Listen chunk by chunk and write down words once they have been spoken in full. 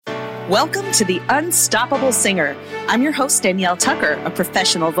Welcome to The Unstoppable Singer. I'm your host, Danielle Tucker, a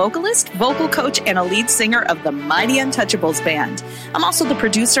professional vocalist, vocal coach, and a lead singer of the Mighty Untouchables band. I'm also the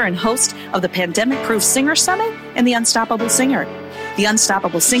producer and host of the Pandemic Proof Singer Summit and The Unstoppable Singer. The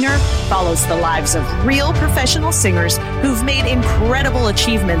Unstoppable Singer follows the lives of real professional singers who've made incredible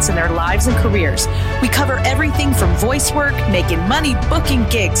achievements in their lives and careers. We cover everything from voice work, making money, booking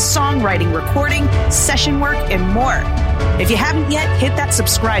gigs, songwriting, recording, session work, and more. If you haven't yet, hit that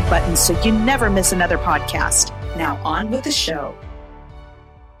subscribe button so you never miss another podcast. Now on with the show.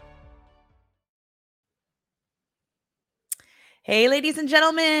 Hey, ladies and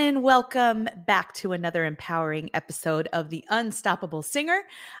gentlemen, welcome back to another empowering episode of The Unstoppable Singer.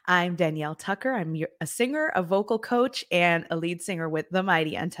 I'm Danielle Tucker. I'm a singer, a vocal coach, and a lead singer with the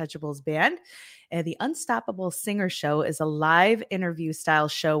Mighty Untouchables band. And the Unstoppable Singer Show is a live interview style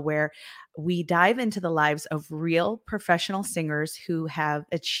show where we dive into the lives of real professional singers who have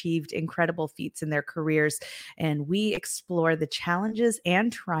achieved incredible feats in their careers. And we explore the challenges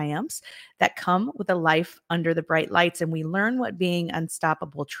and triumphs that come with a life under the bright lights. And we learn what being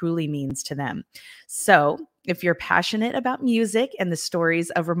unstoppable truly means to them. So if you're passionate about music and the stories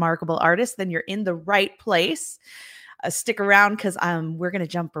of remarkable artists, then you're in the right place. Stick around because we're going to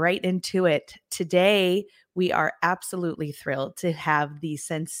jump right into it. Today, we are absolutely thrilled to have the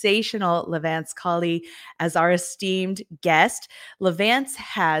sensational LaVance Colley as our esteemed guest. LaVance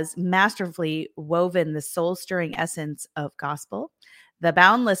has masterfully woven the soul-stirring essence of gospel, the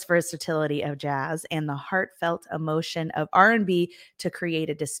boundless versatility of jazz, and the heartfelt emotion of R&B to create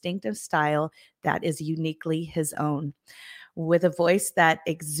a distinctive style that is uniquely his own. With a voice that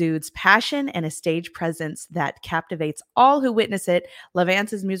exudes passion and a stage presence that captivates all who witness it,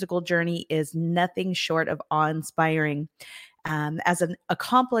 LaVance's musical journey is nothing short of awe-inspiring. As an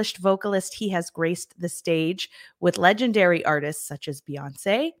accomplished vocalist, he has graced the stage with legendary artists such as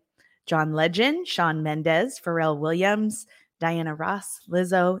Beyonce, John Legend, Shawn Mendes, Pharrell Williams, Diana Ross,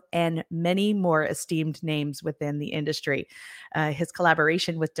 Lizzo, and many more esteemed names within the industry. His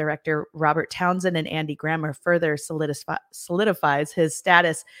collaboration with director Robert Townsend and Andy Grammer further solidifies his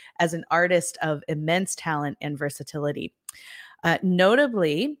status as an artist of immense talent and versatility.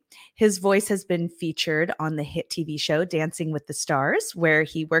 Notably, his voice has been featured on the hit TV show Dancing with the Stars, where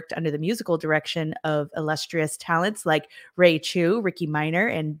he worked under the musical direction of illustrious talents like Ray Chu, Ricky Minor,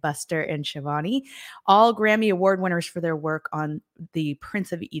 and Buster and Shivani, all Grammy Award winners for their work on the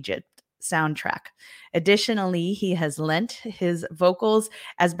Prince of Egypt soundtrack. Additionally, he has lent his vocals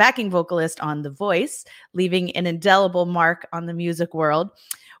as backing vocalist on The Voice, leaving an indelible mark on the music world.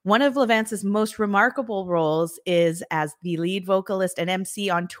 One of LaVance's most remarkable roles is as the lead vocalist and MC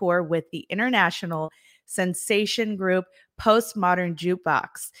on tour with the international sensation group Postmodern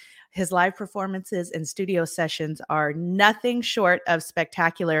Jukebox. His live performances and studio sessions are nothing short of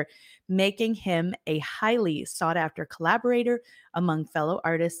spectacular, making him a highly sought-after collaborator among fellow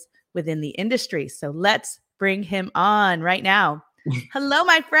artists within the industry. So let's bring him on right now. Hello,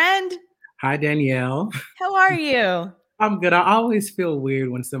 my friend. Hi, Danielle. How are you? I'm good. I always feel weird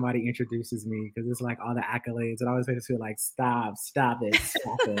when somebody introduces me because it's like all the accolades, and I always feel like, stop it.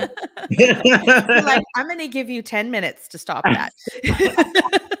 You're like, I'm going to give you 10 minutes to stop that.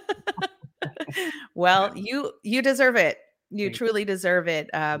 Well, you deserve it. You truly deserve it.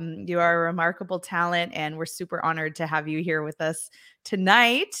 You are a remarkable talent, and we're super honored to have you here with us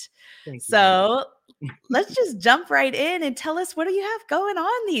tonight. So let's just jump right in and tell us, what do you have going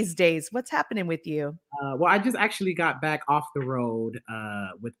on these days? What's happening with you? Well, I just actually got back off the road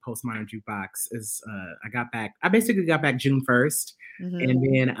with Postmodern Jukebox. I basically got back June 1st. Mm-hmm.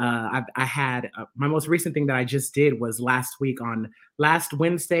 And then I had my most recent thing that I just did was last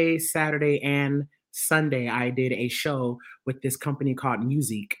Wednesday, Saturday, and Sunday, I did a show with this company called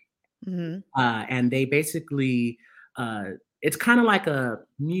Music. Mm-hmm. And they basically, it's kind of like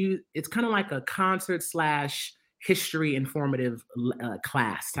a concert / history informative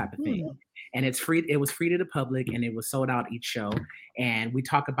class type of thing. Mm-hmm. And it's free. It was free to the public, and it was sold out each show. And we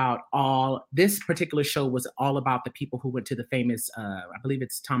talk about this particular show was all about the people who went to the famous, I believe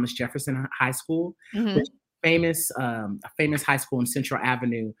it's Thomas Jefferson High School, mm-hmm. which a famous high school in Central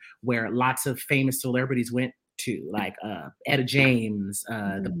Avenue where lots of famous celebrities went to, like Etta James,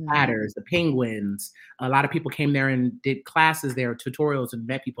 the Platters, the Penguins. A lot of people came there and did classes there, tutorials, and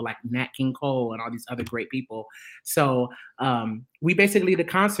met people like Nat King Cole and all these other great people. So we basically did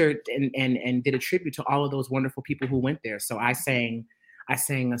a concert and did a tribute to all of those wonderful people who went there. So I sang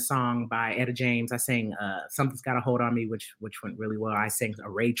a song by Etta James. I sang Something's Got a Hold on Me, which went really well. I sang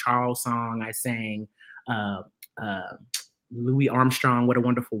a Ray Charles song. I sang Louis Armstrong, What a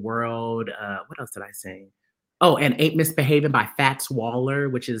Wonderful World. What else did I sing? Oh, and Ain't Misbehaving by Fats Waller,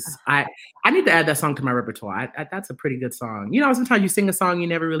 which is I need to add that song to my repertoire. That's a pretty good song. You know, sometimes you sing a song, you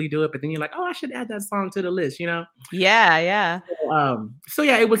never really do it, but then you're like, oh, I should add that song to the list, you know? Yeah, yeah. So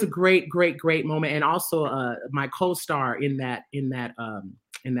yeah, it was a great, great, great moment. And also my co-star in that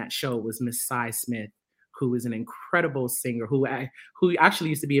show was Miss Cy Smith, who is an incredible singer who actually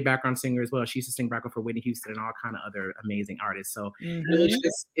used to be a background singer as well. She used to sing background for Whitney Houston and all kind of other amazing artists. So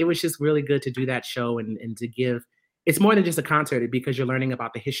it was just really good to do that show and to give. It's more than just a concert because you're learning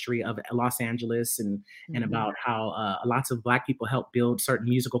about the history of Los Angeles and about how lots of Black people helped build certain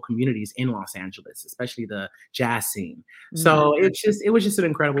musical communities in Los Angeles, especially the jazz scene. So it was just an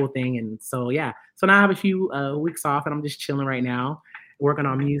incredible thing. And so yeah, so now I have a few weeks off and I'm just chilling right now, working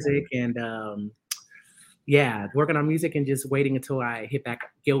on music and working on music and just waiting until I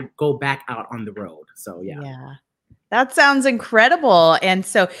go back out on the road. So yeah. Yeah. That sounds incredible. And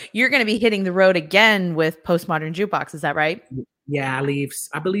so you're going to be hitting the road again with Postmodern Jukebox. Is that right? Yeah, I leave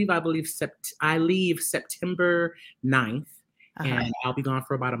September 9th. And I'll be gone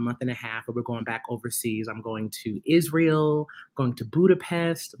for about a month and a half, but we're going back overseas. I'm going to Israel, going to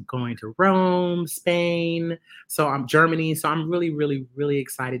Budapest, I'm going to Rome, Spain. So I'm Germany. So I'm really, really, really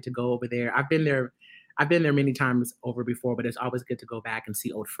excited to go over there. I've been there many times over before, but it's always good to go back and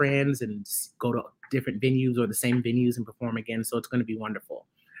see old friends and go to different venues or the same venues and perform again. So it's going to be wonderful.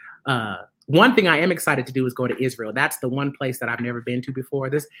 One thing I am excited to do is go to Israel. That's the one place that I've never been to before.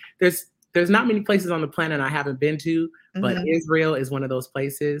 There's not many places on the planet I haven't been to, but Israel is one of those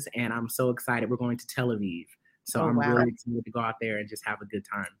places, and I'm so excited. We're going to Tel Aviv. So I'm really excited to go out there and just have a good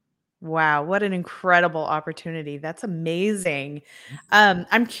time. Wow, what an incredible opportunity. That's amazing.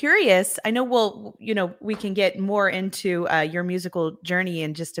 I'm curious. I know we can get more into your musical journey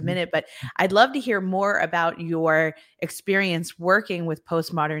in just a minute, but I'd love to hear more about your experience working with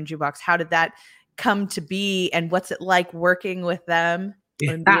Postmodern Jukebox. How did that come to be, and what's it like working with them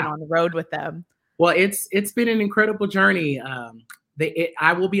and being on the road with them? Well, it's been an incredible journey.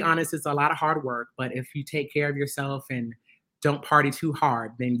 I will be honest, it's a lot of hard work, but if you take care of yourself and don't party too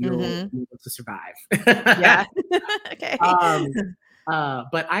hard, then you'll be able to survive. Yeah. Okay.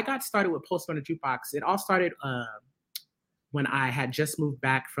 But I got started with Postmodern Jukebox. It all started when I had just moved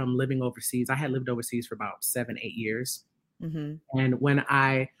back from living overseas. I had lived overseas for about 7-8 years. And when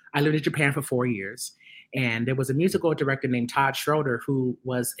I lived in Japan for 4 years, and there was a musical director named Todd Schroeder who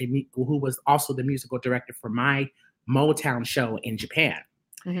was also the musical director for my Motown show in Japan.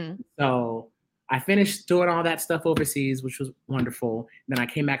 So I finished doing all that stuff overseas, which was wonderful. Then I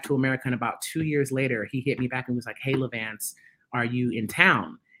came back to America, and about 2 years later, he hit me back and was like, "Hey, LaVance, are you in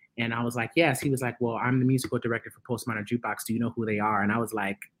town?" And I was like, "Yes." He was like, "Well, I'm the musical director for Postmodern Jukebox. Do you know who they are?" And I was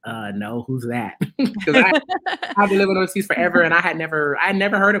like, "No, who's that?" Because I've been living overseas forever, and I had never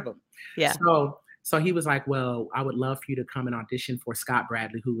heard of them. Yeah. So he was like, "Well, I would love for you to come and audition for Scott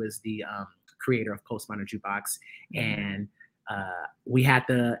Bradley, who is the creator of Postmodern Jukebox." And we had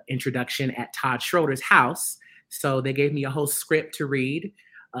the introduction at Todd Schroeder's house. So they gave me a whole script to read.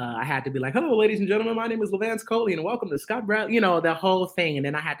 I had to be like, "Hello, ladies and gentlemen, my name is LaVance Colley, and welcome to Scott Bradley," the whole thing. And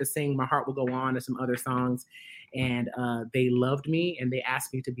then I had to sing My Heart Will Go On and some other songs. And they loved me, and they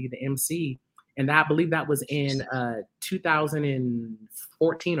asked me to be the MC. And I believe that was in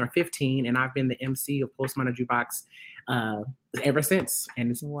 2014 or 15. And I've been the MC of Postmodern Jukebox ever since.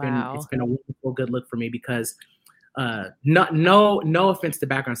 And it's been a wonderful, good look for me because no offense to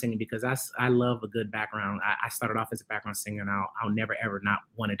background singing, because I love a good background. I started off as a background singer, and I'll never ever not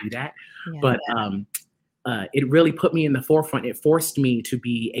want to do that. But it really put me in the forefront. It forced me to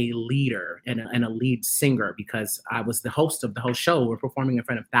be a leader and a lead singer, because I was the host of the whole show. We're performing in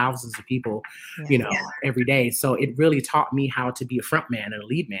front of thousands of people, every day. So it really taught me how to be a front man and a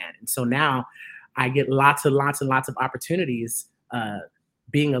lead man. And so now I get lots and lots of opportunities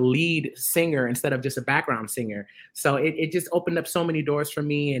being a lead singer instead of just a background singer. So it just opened up so many doors for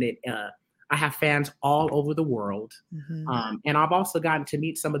me, and I have fans all over the world. And I've also gotten to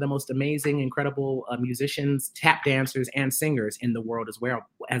meet some of the most amazing, incredible musicians, tap dancers, and singers in the world as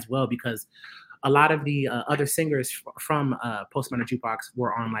well, because a lot of the other singers from Postmodern Jukebox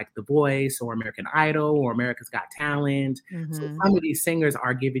were on like The Voice or American Idol or America's Got Talent. So some of these singers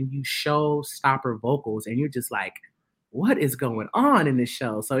are giving you showstopper vocals, and you're just like, what is going on in this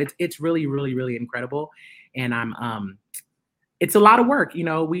show? So it's really, really, really incredible. And it's a lot of work.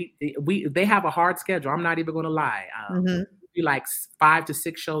 They have a hard schedule. I'm not even going to lie. We do like 5 to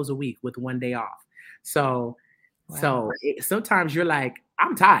 6 shows a week with 1 day off. So sometimes you're like,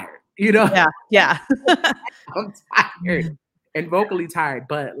 I'm tired, Yeah. I'm tired and vocally tired.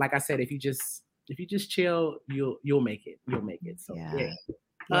 But like I said, if you just chill, you'll make it. So yeah.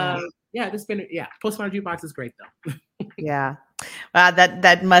 Yeah. Postmodern Jukebox is great though. Yeah.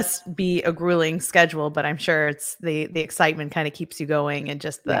 That must be a grueling schedule, but I'm sure it's the excitement kind of keeps you going, and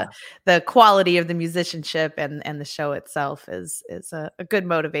just Yeah, the quality of the musicianship and the show itself is a good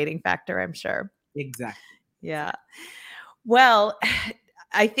motivating factor, I'm sure. exactly. Yeah. Well,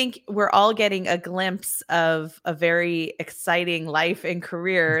 I think we're all getting a glimpse of a very exciting life and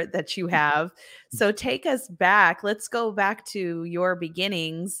career that you have. So take us back. Let's go back to your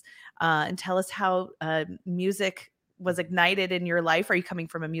beginnings, and tell us how music was ignited in your life. Are you coming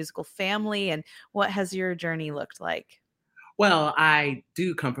from a musical family, and what has your journey looked like? Well, I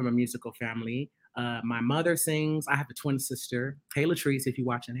do come from a musical family. My mother sings. I have a twin sister. Hey, Latrice, if you're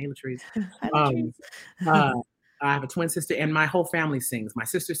watching. Hey, Latrice. Hi, Um, Latrice. uh, I have a twin sister, and my whole family sings. My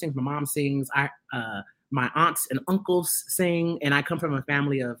sister sings. My mom sings. My aunts and uncles sing, and I come from a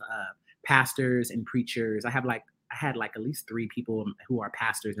family of pastors and preachers. I had like at least 3 people who are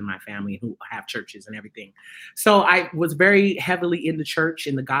pastors in my family who have churches and everything. So I was very heavily in the church,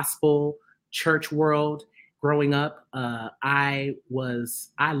 in the gospel church world growing up. I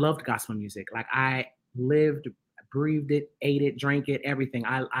loved gospel music. Like I lived, breathed it, ate it, drank it, everything.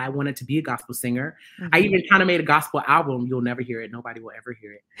 I wanted to be a gospel singer. I Mhm. even kind of made a gospel album. You'll never hear it. Nobody will ever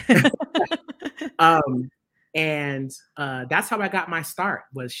hear it. um, and that's how I got my start,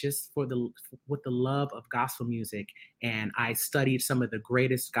 was just with the love of gospel music. And I studied some of the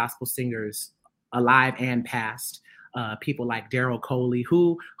greatest gospel singers alive and past. People like Daryl Colley,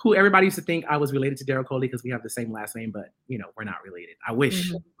 who everybody used to think I was related to Daryl Colley because we have the same last name, but we're not related. I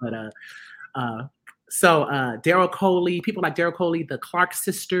wish, Mhm. but uh, Daryl Colley, people like Daryl Colley, the Clark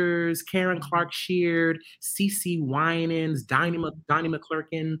sisters, Karen Clark Sheard, CeCe Winans, Donnie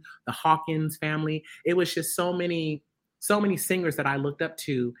McClurkin, the Hawkins family. It was just so many singers that I looked up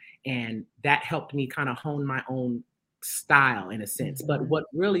to, and that helped me kind of hone my own style in a sense. But Mhm. what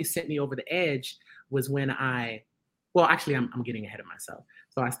really sent me over the edge was when well, actually, I'm getting ahead of myself.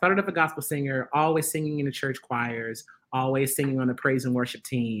 So I started up a gospel singer, always singing in the church choirs, always singing on the praise and worship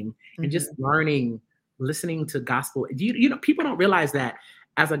team, and just Mhm. listening to gospel. People don't realize that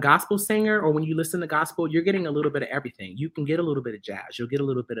as a gospel singer, or when you listen to gospel, you're getting a little bit of everything. You can get a little bit of jazz, you'll get a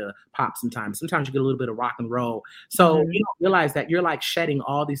little bit of pop sometimes. Sometimes you get a little bit of rock and roll. So you Mhm. don't realize that you're like shedding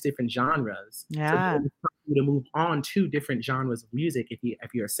all these different genres. So Yeah. then it's time for you to move on to different genres of music.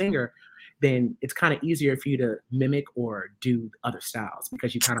 If you're a singer, then it's kind of easier for you to mimic or do other styles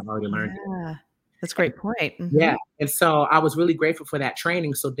because you kind of already learned it. Yeah. That's a great point. Yeah. Mhm. And so I was really grateful for that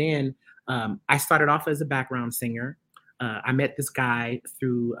training. So then I started off as a background singer. I met this guy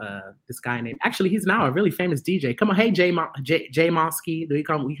through this guy named, actually, he's now a really famous DJ. Come on. Hey, Jay Mosky. We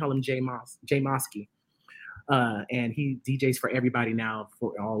call him Jay Mosky. And he DJs for everybody now,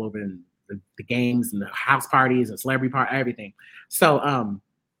 for all over in the games and the house parties and celebrity party, everything. So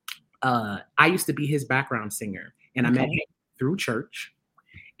I used to be his background singer, and I met Okay. him through church,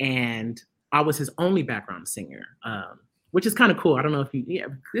 and I was his only background singer, which is kind of cool. I don't know if yeah,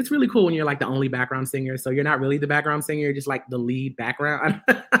 it's really cool when you're like the only background singer. So you're not really the background singer, you're just like the lead background.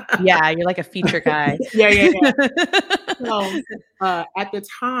 Yeah, you're like a feature guy. Yeah. So at the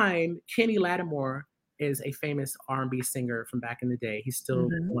time, Kenny Lattimore is a famous R&B singer from back in the day. He's still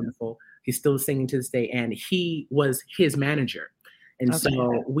Mhm. wonderful. He's still singing to this day, and he was his manager. And Okay.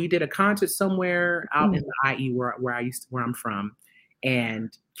 so we did a concert somewhere out in Mhm. the IE where I'm from,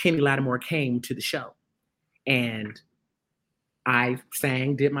 and Kenny Lattimore came to the show, and I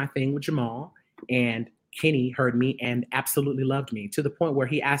sang, did my thing with Jamal, and Kenny heard me and absolutely loved me to the point where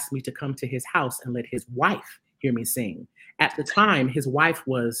he asked me to come to his house and let his wife hear me sing. At the time, his wife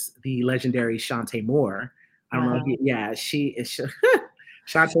was the legendary Shantae Moore. I don't know. Uh-huh. Yeah, she is.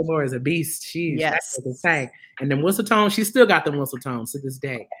 Shantae Moore is a beast. That's Yes. what they say. And then whistle tone, she still got the whistle tones to this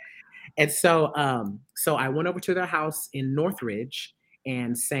day. And so I went over to their house in Northridge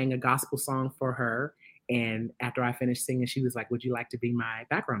and sang a gospel song for her. And after I finished singing, she was like, "Would you like to be my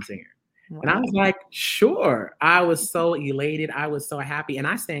background singer?" And I was Wow. like, "Sure." I was so elated. I was so happy. And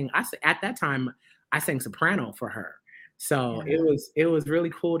at that time, I sang soprano for her. So Yeah. it was really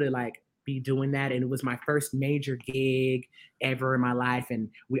cool to like be doing that. And it was my first major gig ever in my life. And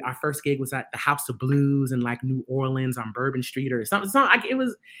our first gig was at the House of Blues in like New Orleans on Bourbon Street or something. So like it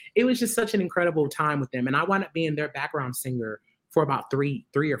was just such an incredible time with them. And I wound up being their background singer for about three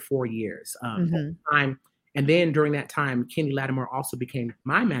or 4 years. Mhm. Time. And then during that time, Kenny Lattimore also became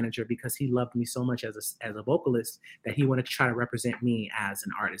my manager because he loved me so much as a vocalist that he wanted to try to represent me as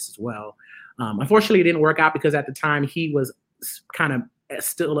an artist as well. Unfortunately, it didn't work out because at the time he was kind of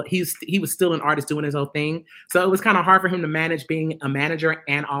he was still an artist doing his own thing. So it was kind of hard for him to manage being a manager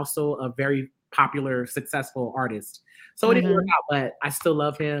and also a very popular, successful artist. So it didn't work out, but I still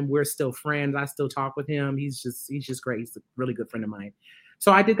love him. We're still friends. I still talk with him. He's just great. He's a really good friend of mine.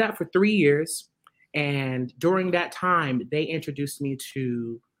 So I did that for 3 years. And during that time, they introduced me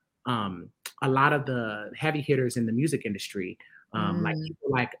to a lot of the heavy hitters in the music industry, like people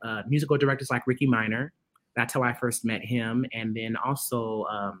like musical directors like Ricky Minor. That's how I first met him. And then also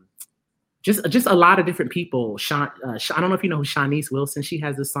just a lot of different people. I don't know if you know who Shanice Wilson. She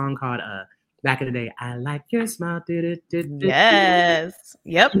has this song called Back in the Day, I Like Your Smile. Yes.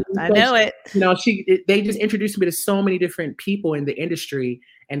 Yep. I know it. They just introduced me to so many different people in the industry.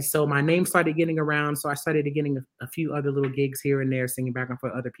 And so my name started getting around. So I started getting a few other little gigs here and there, singing background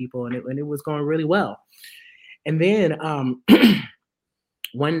for other people. And it was going really well. And then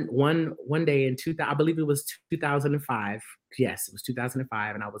one day in I believe it was 2005. Yes, it was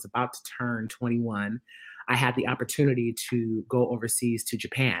 2005. And I was about to turn 21. I had the opportunity to go overseas to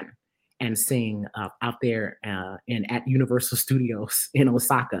Japan and sing out there at Universal Studios in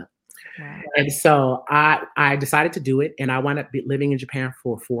Osaka. Wow. And so I decided to do it, and I wound up living in Japan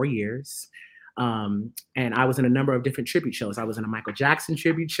for 4 years. And I was in a number of different tribute shows. I was in a Michael Jackson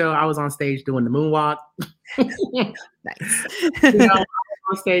tribute show. I was on stage doing the moonwalk. Nice. I was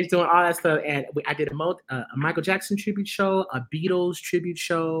on stage doing all that stuff. And I did a Michael Jackson tribute show, a Beatles tribute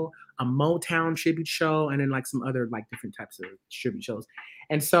show, a Motown tribute show, and then like some other like different types of tribute shows.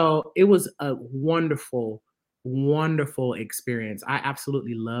 And so it was a wonderful, wonderful experience. I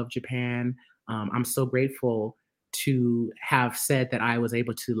absolutely love Japan. I'm so grateful to have said that I was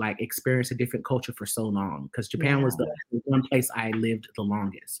able to like experience a different culture for so long, because Japan was the one place I lived the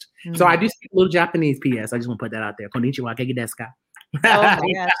longest. So I do speak a little Japanese. P.S. I just want to put that out there. Konnichiwa, kegi desu ka? Oh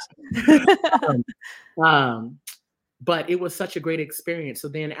my gosh. But it was such a great experience. So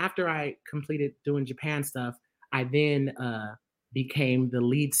then after I completed doing Japan stuff, I then became the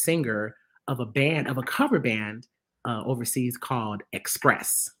lead singer of a cover band overseas called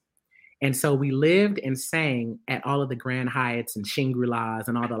Express. And so we lived and sang at all of the Grand Hyatts and Shangri-Las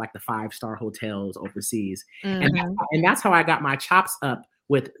and all the like the 5-star hotels overseas. And that's how I got my chops up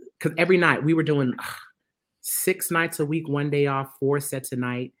with, because every night we were doing 6 nights a week, 1 day off, 4 sets a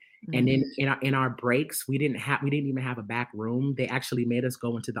night. And then in our breaks, we didn't even have a back room. They actually made us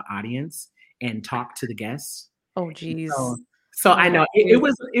go into the audience and talk to the guests. Oh, geez. So I know it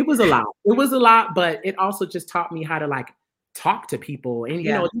was a lot. It was a lot, but it also just taught me how to like talk to people. And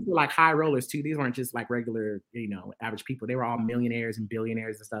you know, these were like high rollers too. These weren't just like regular, average people. They were all millionaires and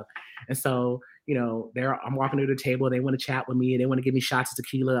billionaires and stuff. And so, I'm walking to the table. They want to chat with me. They want to give me shots of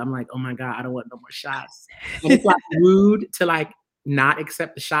tequila. I'm like, oh my God, I don't want no more shots. And it's like rude to like not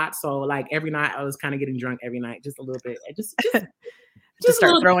accept the shot. So like every night I was kind of getting drunk every night, just a little bit. And just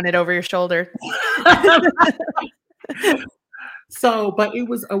start throwing it over your shoulder. So, but it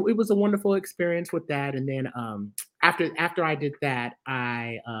was a wonderful experience with that. And then after I did that,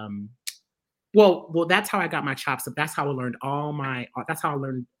 I well, that's how I got my chops up. That's how I learned all my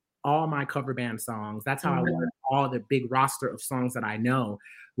cover band songs. That's how I learned all the big roster of songs that I know,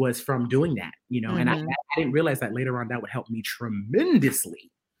 was from doing that, and I didn't realize that later on that would help me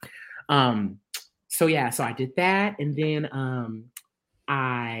tremendously. So I did that. And then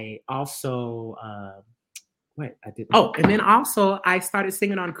I also and then also I started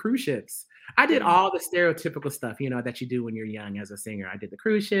singing on cruise ships. I did all the stereotypical stuff, that you do when you're young as a singer. I did the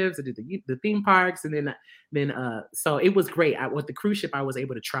cruise ships, I did the theme parks, and then so it was great. With the cruise ship, I was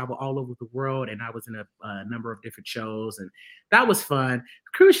able to travel all over the world, and I was in a number of different shows, and that was fun.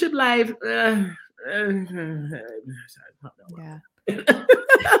 Cruise ship life.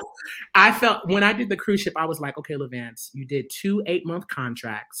 I felt when I did the cruise ship, I was like, okay, LaVance, you did 2 8-month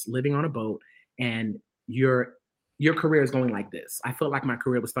contracts living on a boat, and your career is going like this. I felt like my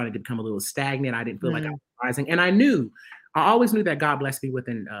career was starting to become a little stagnant. I didn't feel like I was rising. And I always knew that God blessed me with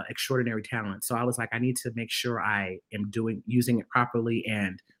an extraordinary talent. So I was like, I need to make sure I am using it properly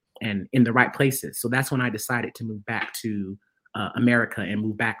and in the right places. So that's when I decided to move back to America and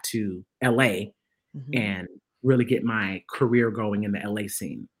move back to LA and really get my career going in the LA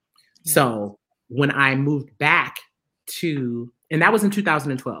scene. Yeah. So when I moved back and that was in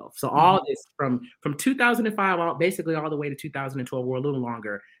 2012. So all this from 2005, basically all the way to 2012, or a little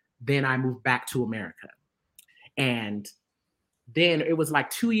longer, then I moved back to America. And then it was like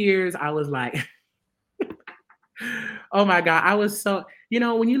 2 years. I was like, oh my God, I was so,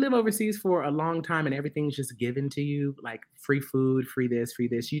 when you live overseas for a long time and everything's just given to you, like free food, free this,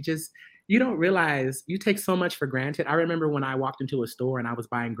 you don't realize you take so much for granted. I remember when I walked into a store and I was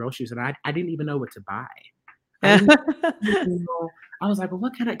buying groceries and I didn't even know what to buy. I was like, well,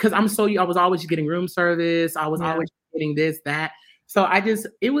 what can I? Because I was always getting room service. I was always getting this, that. So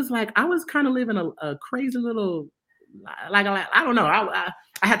it was like I was kind of living a crazy little, like I don't know. I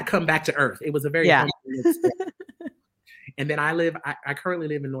had to come back to earth. It was a very humbling experience. And then I currently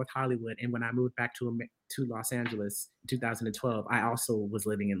live in North Hollywood. And when I moved back to Los Angeles in 2012, I also was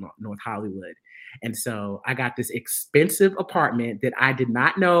living in North Hollywood. And so I got this expensive apartment that I did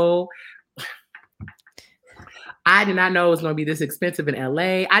not know. I did not know it was going to be this expensive in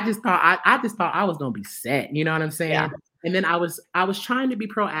LA. I just thought I was going to be set. You know what I'm saying? Yeah. And then I was trying to be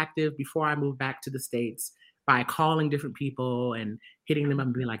proactive before I moved back to the States by calling different people and hitting them up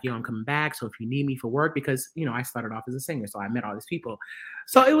and being like, yo, I'm coming back. So if you need me for work, because, you know, I started off as a singer. So I met all these people.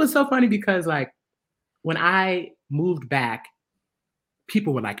 So it was so funny because like when I moved back,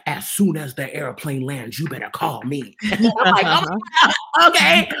 people were like, as soon as the airplane lands, you better call me. I'm like, oh,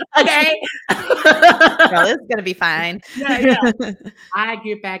 okay. Well, it's going to be fine. Yeah. I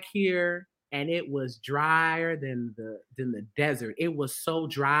get back here and it was drier than the desert. It was so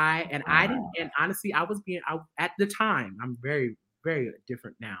dry. And honestly, at the time, I'm very, very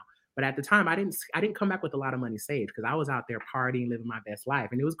different now. But at the time, I didn't come back with a lot of money saved because I was out there partying, living my best life.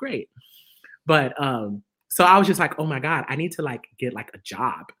 And it was great. But, so I was just like, oh my God, I need to like get like a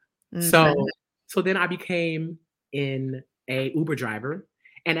job. Mm-hmm. So then I became a Uber driver.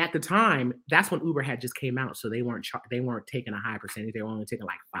 And at the time, that's when Uber had just came out. So they weren't taking a high percentage. They were only taking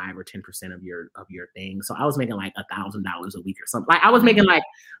like 5 or 10% of your thing. So I was making like $1,000 a week or something. Like I was making like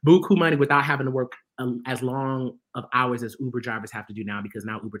buku money without having to work as long of hours as Uber drivers have to do now, because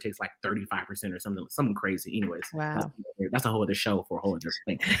now Uber takes like 35% or something crazy. Anyways, wow, that's a whole other show for a whole other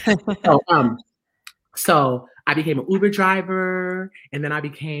thing. So I became an Uber driver, and then I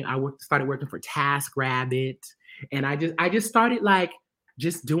started working for TaskRabbit, and I just started like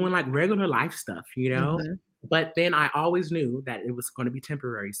just doing like regular life stuff, you know. Mm-hmm. But then I always knew that it was going to be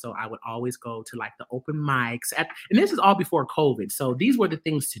temporary, so I would always go to like the open mics, and this is all before COVID. So these were the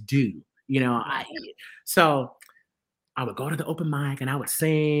things to do, you know. So I would go to the open mic and I would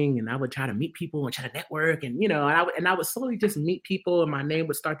sing and I would try to meet people and try to network, and you know, and I would slowly just meet people, and my name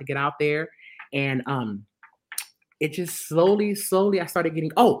would start to get out there. And it just slowly I started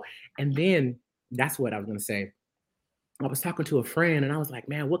getting, and then that's what I was going to say. I was talking to a friend and I was like,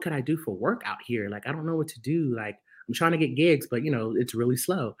 man, what can I do for work out here? Like, I don't know what to do. Like, I'm trying to get gigs, but you know, it's really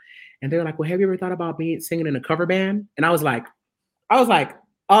slow. And they're like, well, have you ever thought about me singing in a cover band? And I was like,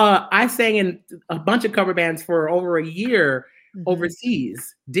 I sang in a bunch of cover bands for over a year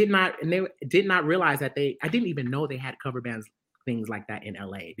overseas. They did not realize that I didn't even know they had cover bands, things like that in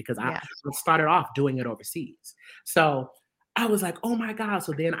LA, because I started off doing it overseas. So I was like, oh my God.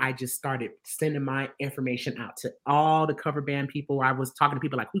 So then I just started sending my information out to all the cover band people. I was talking to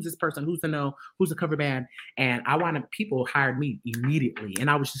people like, who's this person? Who's to know? Who's a cover band? And people hired me immediately. And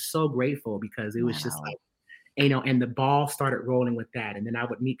I was just so grateful because it was just like, you know, and the ball started rolling with that. And then I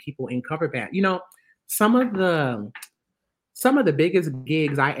would meet people in cover band. You know, some of the biggest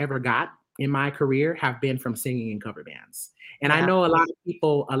gigs I ever got in my career have been from singing in cover bands. And I know a lot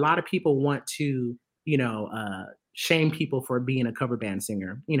of people want to, you know, shame people for being a cover band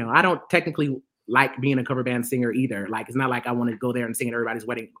singer. You know, I don't technically like being a cover band singer either. Like, it's not like I want to go there and sing at everybody's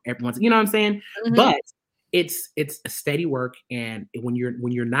wedding everyone's, you know what I'm saying? Mm-hmm. But it's a steady work. And when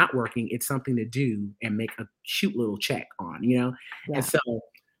you're not working, it's something to do and make a cute little check on, you know? Yeah. And so,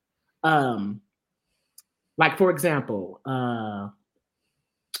 like, for example,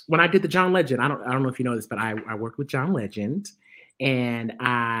 when I did the John Legend, I don't know if you know this, but I worked with John Legend, and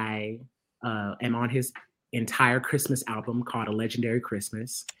I am on his entire Christmas album called A Legendary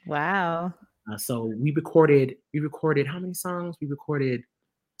Christmas. Wow. So we recorded how many songs? We recorded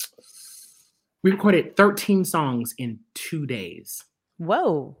 13 songs in 2 days.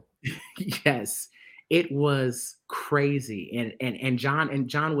 Whoa. Yes. It was crazy. And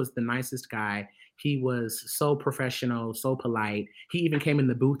John was the nicest guy. He was so professional, so polite. He even came in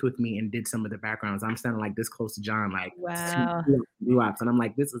the booth with me and did some of the backgrounds. I'm standing like this close to John, like, wow. And I'm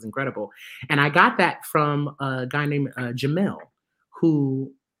like, this is incredible. And I got that from a guy named Jamel,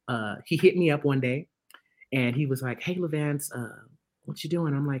 who he hit me up one day and he was like, hey, LaVance, what you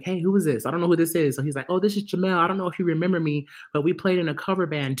doing? I'm like, hey, who is this? I don't know who this is. So he's like, oh, this is Jamel. I don't know if you remember me, but we played in a cover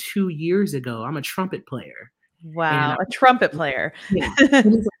band 2 years ago. I'm a trumpet player. Wow, a trumpet player. Yeah.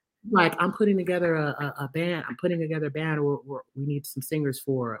 Like, I'm putting together a band. I'm putting together a band, or we need some singers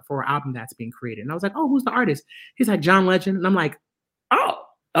for our album that's being created. And I was like, oh, who's the artist? He's like, John Legend. And I'm like, oh,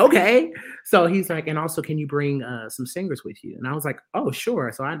 okay. So he's like, and also, can you bring some singers with you? And I was like, oh,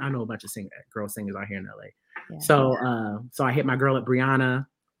 sure. So I know a bunch of girl singers out here in LA. Yeah. So I hit my girl at Brianna.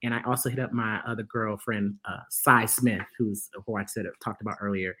 And I also hit up my other girlfriend, Cy Smith, who I talked about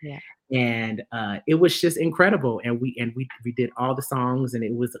earlier. Yeah. And it was just incredible. And we did all the songs, and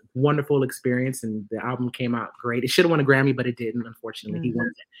it was a wonderful experience. And the album came out great. It should have won a Grammy, but it didn't. Unfortunately,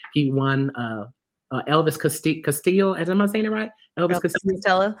 he won. Elvis Castillo, am I saying it right? Elvis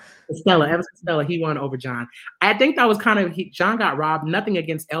Costello. Elvis Costello. He won over John. I think that was John got robbed. Nothing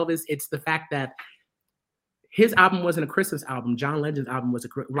against Elvis. It's the fact that his album wasn't a Christmas album. John Legend's album was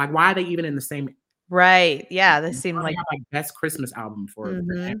like. Why are they even in the same? Right. Yeah. This seemed like best Christmas album for. I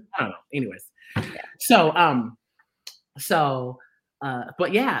don't know. Anyways, so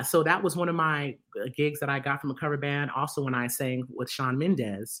but yeah, so that was one of my gigs that I got from a cover band. Also, when I sang with Shawn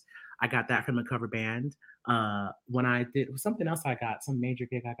Mendes, I got that from a cover band. When I did something else, I got some major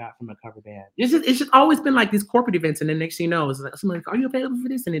gig I got from a cover band. It's just always been like these corporate events, and then next thing you know, it's like someone's like, "Are you available for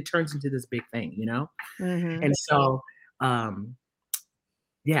this?" And it turns into this big thing, you know. And so,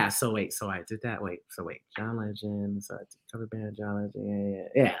 yeah. So I did that. John Legend. So I did cover band, John Legend.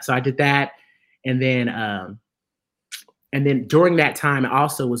 Yeah. So I did that, and then during that time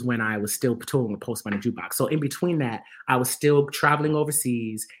also was when I was still touring with Postman and Jukebox. So in between that, I was still traveling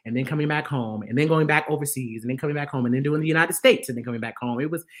overseas and then coming back home and then going back overseas and then coming back home and then doing the United States and then coming back home. It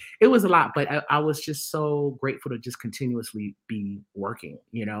was a lot, but I was just so grateful to just continuously be working,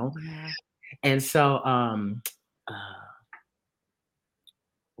 you know? Yeah. And so, I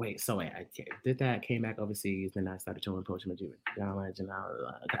did that, came back overseas, then I started touring Postman and Jukebox.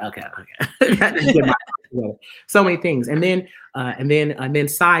 Okay. So many things. And then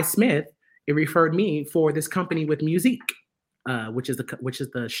Cy Smith, it referred me for this company with Musique, which is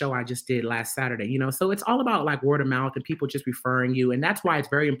the show I just did last Saturday, you know. So it's all about like word of mouth and people just referring you. And that's why it's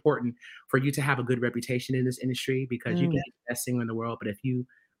very important for you to have a good reputation in this industry, because you can be the best singer in the world, but if you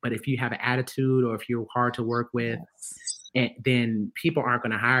have an attitude or if you're hard to work with, then people aren't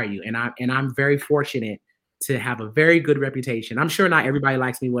going to hire you. And I'm very fortunate to have a very good reputation. I'm sure not everybody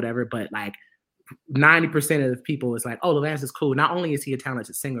likes me, whatever, but like 90% of the people is like, oh, LaVance is cool. Not only is he a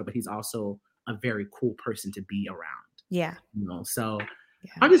talented singer, but he's also a very cool person to be around. Yeah. You know, so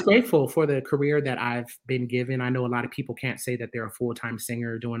I'm just grateful for the career that I've been given. I know a lot of people can't say that they're a full-time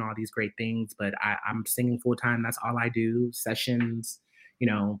singer doing all these great things, but I'm singing full-time. That's all I do. Sessions, you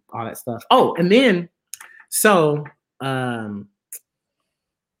know, all that stuff. Oh, and then, so I'm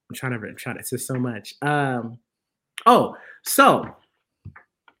trying to, it's just so much. So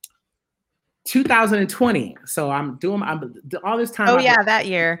 2020. So I'm doing all this time. Oh yeah, that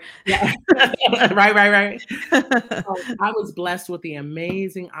year. Yeah. Right. I was blessed with the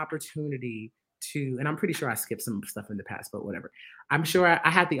amazing opportunity to, and I'm pretty sure I skipped some stuff in the past, but whatever. I'm sure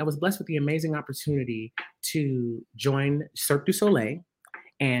I was blessed with the amazing opportunity to join Cirque du Soleil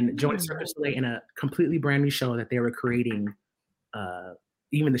and join Cirque du Soleil in a completely brand new show that they were creating.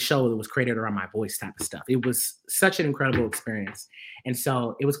 Even the show that was created around my voice type of stuff. It was such an incredible experience. And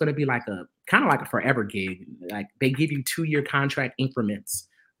so it was going to be like a kind of like a forever gig. Like they give you 2-year contract increments.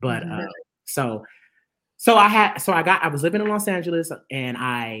 But I was living in Los Angeles and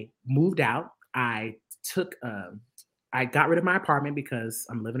I moved out. I got rid of my apartment because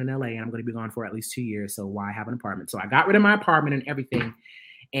I'm living in LA and I'm going to be gone for at least 2 years. So why have an apartment? So I got rid of my apartment and everything.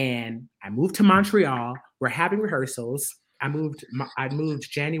 And I moved to Montreal. We're having rehearsals. I moved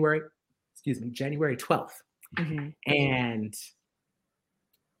January 12th. And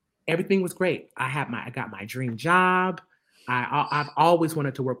everything was great. I got my dream job. I've always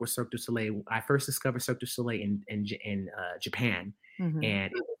wanted to work with Cirque du Soleil. I first discovered Cirque du Soleil in Japan. And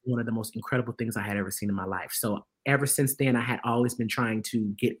it was one of the most incredible things I had ever seen in my life. So ever since then, I had always been trying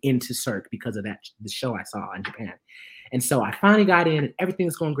to get into Cirque because of the show I saw in Japan. And so I finally got in and everything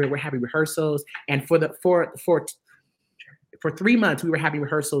was going great. We're having rehearsals. And for 3 months, we were having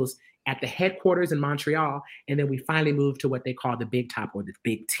rehearsals at the headquarters in Montreal. And then we finally moved to what they call the big top or the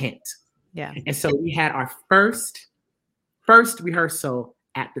big tent. Yeah. And so we had our first rehearsal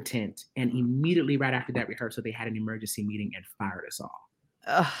at the tent. And immediately right after that rehearsal, they had an emergency meeting and fired us all.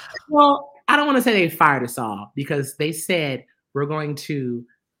 Well, I don't want to say they fired us all because they said, we're going to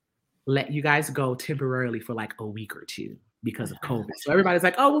let you guys go temporarily for like a week or two because of COVID. So everybody's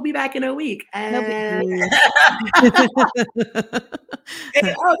like, oh, we'll be back in a week. Oh, just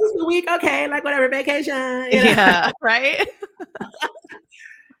a week. Okay. Like whatever, vacation. You know? Yeah. Right.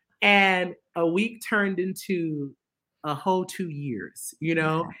 And a week turned into a whole 2 years, you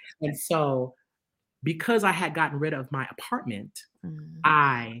know? Yeah. And so because I had gotten rid of my apartment,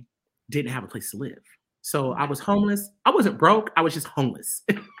 I didn't have a place to live. So I was homeless. I wasn't broke. I was just homeless.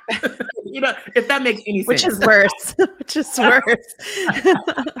 if that makes any Which sense. is worse. Which is worse.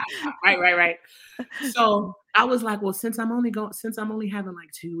 Right. So I was like, well, since I'm only having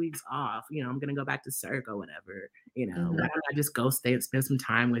like 2 weeks off, I'm gonna go back to Cirque or whatever. Why Mhm. don't I just go stay and spend some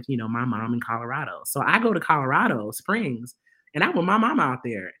time with, my mom in Colorado? So I go to Colorado Springs and I'm with my mom out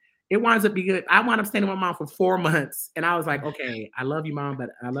there. It winds up being good. I wound up staying with my mom for 4 months. And I was like, okay, I love you, mom,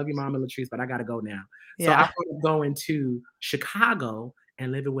 and Latrice, but I gotta go now. So I Yeah. ended up going to Chicago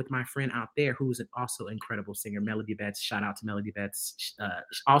and living with my friend out there, who's an also incredible singer, Melody Betts. Shout out to Melody Betts.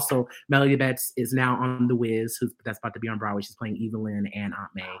 Also, Melody Betts is now on The Wiz, that's about to be on Broadway. She's playing Evelyn and Aunt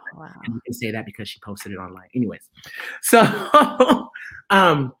May, and Wow. you can say that because she posted it online. Anyways, so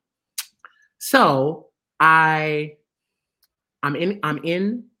um, so I'm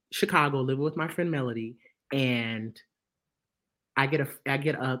in Chicago living with my friend Melody, and I get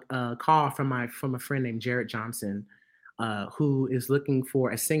a call from a friend named Jared Johnson, who is looking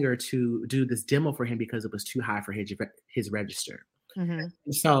for a singer to do this demo for him because it was too high for his register. Mhm.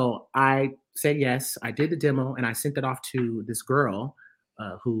 So I said yes. I did the demo and I sent it off to this girl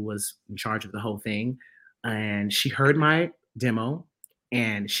who was in charge of the whole thing, and she heard my demo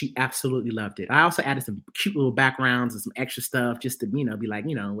and she absolutely loved it. I also added some cute little backgrounds and some extra stuff just to be like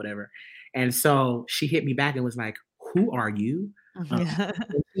whatever. And so she hit me back and was like, "Who are you?" Um, Yeah.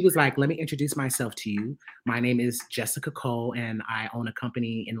 and she was like, "Let me introduce myself to you. My name is Jessica Cole, and I own a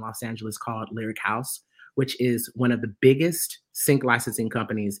company in Los Angeles called Lyric House, which is one of the biggest sync licensing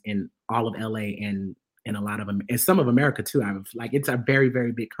companies in all of LA and a lot of them and some of America too. It's a very,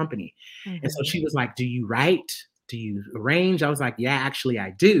 very big company." And so Mhm. she was like, "Do you write? Do you arrange?" I was like, "Yeah, actually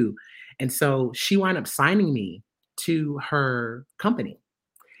I do." And so she wound up signing me to her company.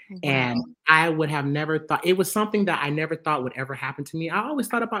 And Wow. I would have never thought it was something that I never thought would ever happen to me. I always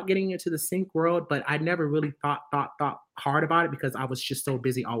thought about getting into the sync world, but I never really thought hard about it because I was just so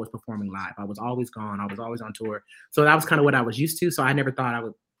busy always performing live. I was always gone. I was always on tour. So that was kind of what I was used to. So I never thought I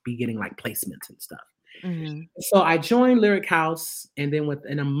would be getting like placements and stuff. Mhm. So I joined Lyric House, and then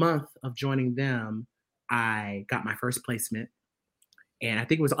within a month of joining them, I got my first placement. And I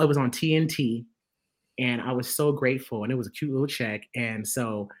think it was on TNT, and I was so grateful, and it was a cute little check. And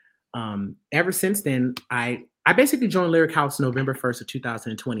so ever since then, I basically joined Lyric House November 1st of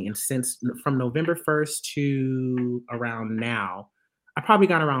 2020, and since from November 1st to around now, I probably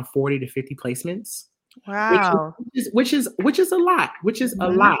got around 40 to 50 placements, which is Wow. which is a lot, which is a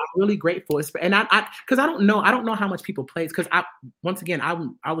Mhm. lot. I'm really grateful. And because I don't know how much people place, because once again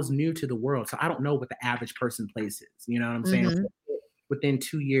I was new to the world, so I don't know what the average person places. You know what I'm saying? Mhm. Within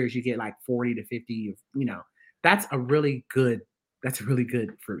 2 years you get like 40 to 50, that's a really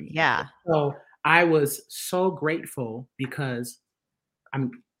good for me. Yeah. So I was so grateful because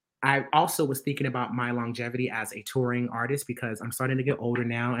i'm I also was thinking about my longevity as a touring artist, because I'm starting to get older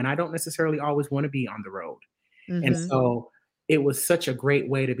now and I don't necessarily always want to be on the road. And Mhm. so it was such a great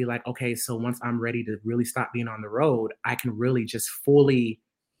way to be like, okay, so once I'm ready to really stop being on the road, I can really just fully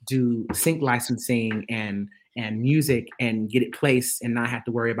do sync licensing and music and get it placed and not have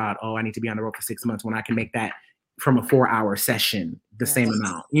to worry about, oh, I need to be on the road for 6 months, when I can make that from a 4-hour session the same Yes.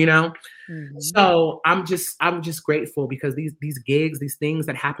 amount. Mhm. So I'm just grateful because these gigs, these things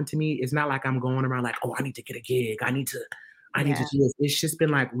that happen to me, it's not like I'm going around like, oh, I need to get a gig. I need to Yeah. do this. It's just been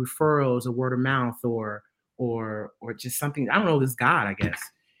like referrals or word of mouth or just something. I don't know, this God, I guess.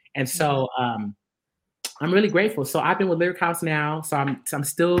 And Yeah. so I'm really grateful. So I've been with Lyric House now. So I'm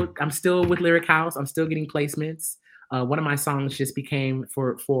still with Lyric House. I'm still getting placements. One of my songs just became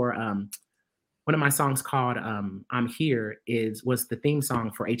for one of my songs called "I'm Here" was the theme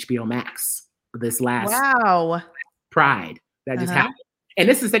song for HBO Max this last Wow. Pride that just Uh-huh. happened. And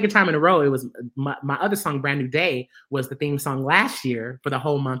this is the second time in a row. It was my other song, Brand New Day, was the theme song last year for the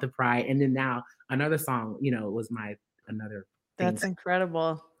whole month of Pride. And then now another song, was my another theme That's song.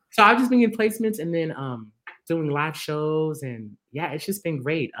 incredible. So I've just been getting placements and then doing live shows. And yeah, it's just been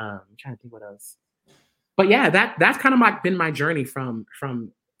great. I'm trying to think what else. But yeah, that's kind of been my journey from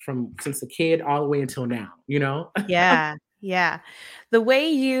since a kid all the way until now. Yeah. Yeah. The way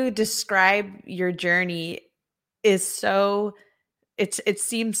you describe your journey is it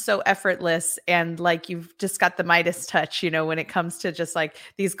seems so effortless and like you've just got the Midas touch, when it comes to just like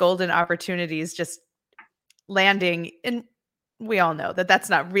these golden opportunities just landing. And we all know that that's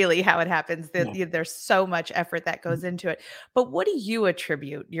not really how it happens. That Yeah. there's so much effort that goes into it. But what do you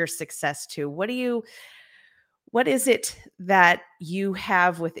attribute your success to? What is it that you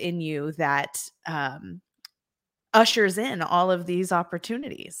have within you that ushers in all of these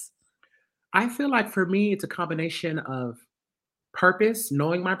opportunities? I feel like for me, it's a combination of purpose,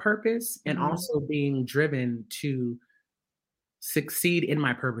 knowing my purpose, and Mhm. also being driven to succeed in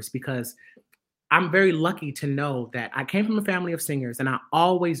my purpose, because I'm very lucky to know that I came from a family of singers, and I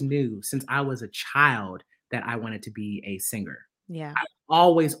always knew since I was a child that I wanted to be a singer. Yeah. I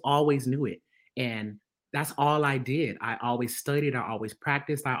always knew it. And that's all I did. I always studied, I always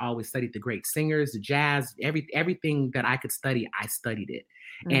practiced, I always studied the great singers, the jazz, everything that I could study, I studied it.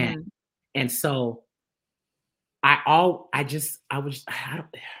 And Mhm. and so I don't,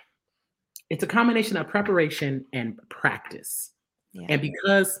 it's a combination of preparation and practice. Yeah. And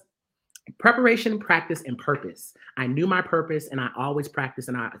because preparation, practice, and purpose. I knew my purpose, and I always practiced,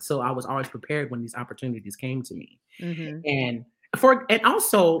 so I was always prepared when these opportunities came to me. Mhm. And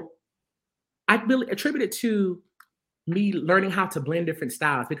also I really attribute it to me learning how to blend different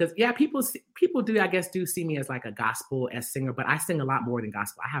styles, because yeah, people do, I guess, do see me as like a gospel as singer, but I sing a lot more than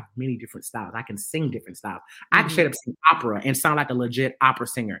gospel. I have many different styles. I can sing different styles. I can Mhm. straight up sing opera and sound like a legit opera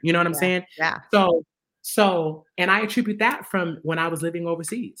singer. You know what I'm Yeah. saying? Yeah. So, and I attribute that from when I was living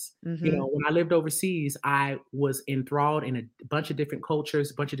overseas. Mhm. When I lived overseas, I was enthralled in a bunch of different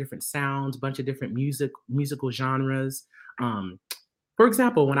cultures, a bunch of different sounds, a bunch of different musical genres. Um, for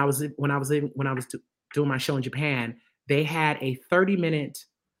example, doing my show in Japan, they had a 30-minute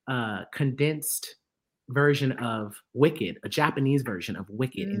condensed version of Wicked, a Japanese version of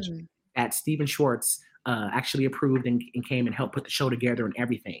Wicked, Mm. that Stephen Schwartz actually approved, and came and helped put the show together and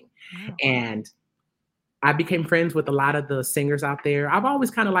everything. Wow. And I became friends with a lot of the singers out there. I've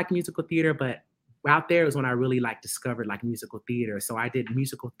always kind of liked musical theater, but out there is when I really like discovered like musical theater. So I did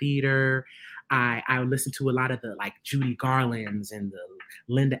musical theater. I listened to a lot of the like Judy Garlands and the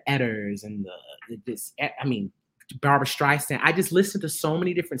Linda Edders and Barbara Streisand. I just listened to so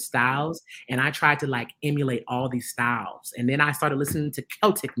many different styles, and I tried to like emulate all these styles. And then I started listening to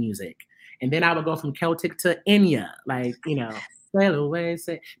Celtic music, and then I would go from Celtic to Enya, sail away,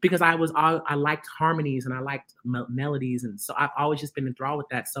 because I liked harmonies, and I liked melodies, and so I've always just been enthralled with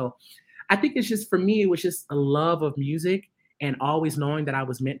that. So I think it's just, for me, it was just a love of music, and always knowing that I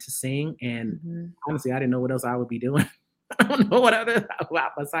was meant to sing. And Mhm. honestly, I didn't know what else I would be doing. I don't know what other,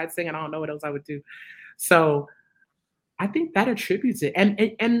 besides singing. I don't know what else I would do. So I think that attributes it,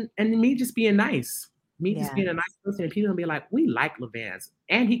 and me just being nice. Me just Yeah. being a nice person, and people gonna be like, "We like LaVance,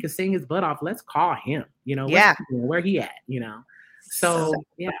 and he can sing his butt off. Let's call him. What's Yeah. he doing? Where he at? So So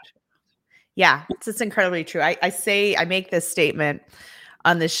yeah, yeah, it's incredibly true. I make this statement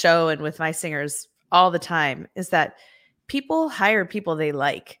on this show and with my singers all the time, is that people hire people they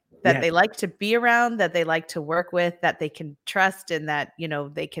like, that yes, they like to be around, that they like to work with, that they can trust, and that,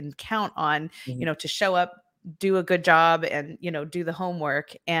 they can count on, mhm, to show up, do a good job, and, do the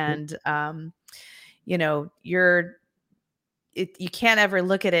homework. mhm, And, you're, you can't ever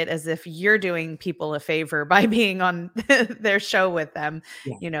look at it as if you're doing people a favor by being on their show with them.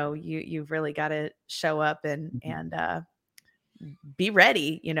 yeah, You've really got to show up and mhm, be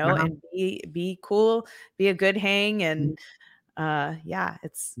ready, uh-huh, and be cool, be a good hang. mhm, And yeah,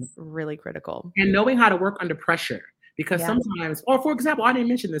 it's really critical. and knowing how to work under pressure. Because Yeah. sometimes, or for example, I didn't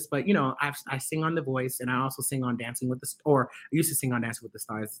mention this, but I sing on The Voice, and I also sing on or I used to sing on Dancing with the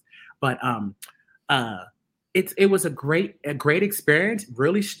Stars, but uh, it was a great experience.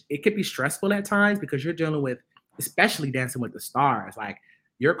 Really, it could be stressful at times, because you're dealing with, especially Dancing with the Stars, like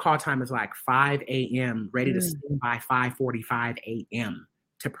your call time is like 5 a.m., ready to Mm, sing by 5:45 a.m.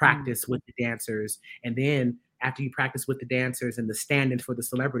 to mm, practice with the dancers, and then after you practice with the dancers and the stand-ins for the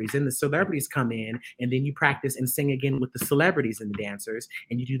celebrities, then the celebrities come in, and then you practice and sing again with the celebrities and the dancers,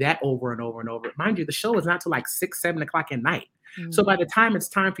 and you do that over and over and over. Mind you, the show is not till like 6, 7 o'clock at night. So mm, by the time it's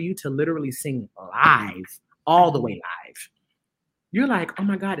time for you to literally sing live, all the mhm. way live, you're like, oh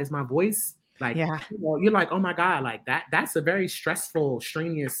my God, is my voice like, Yeah. you're like, oh my God, like that's a very stressful,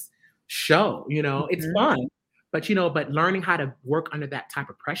 strenuous show. It's Mhm, fun, but learning how to work under that type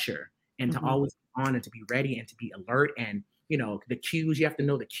of pressure, and to mhm. always be on, and to be ready, and to be alert, and the cues, you have to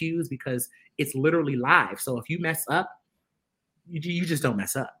know the cues, because it's literally live. So if you mess up, you just don't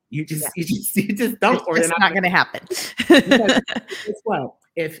mess up. You Yeah. just you just don't, It's or they're just not not gonna, gonna happen. because guess what?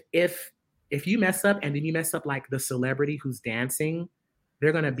 If you mess up, and then you mess up like the celebrity who's dancing,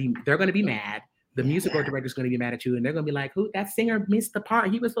 they're gonna be mad. The Yeah. musical director's gonna be mad at you, and they're gonna be like, "Who, that singer missed the part?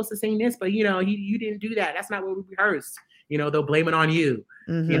 He was supposed to sing this, but you didn't do that. That's not what we rehearsed." They'll blame it on you.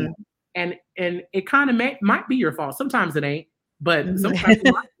 You know, Mhm. and it kind of might be your fault. Sometimes it ain't, but Mhm. sometimes it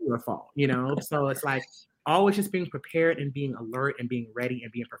might be your fault. So it's like always just being prepared, and being alert, and being ready,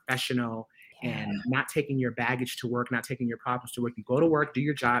 and being professional, Yeah. and not taking your baggage to work, not taking your problems to work. You go to work, do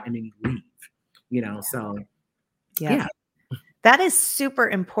your job, and then you leave. So Yep. yeah. That is super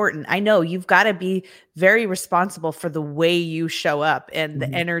important. I know you've got to be very responsible for the way you show up and the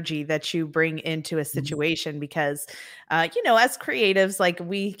Mhm, energy that you bring into a mhm, situation because, as creatives, like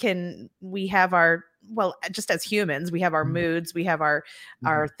we have our, well, just as humans, we have our mhm, moods, we have our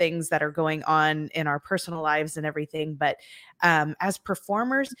mhm, things that are going on in our personal lives and everything. But as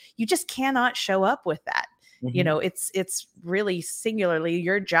performers, you just cannot show up with that. mhm, It's really singularly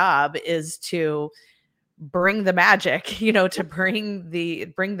your job is to bring the magic, to bring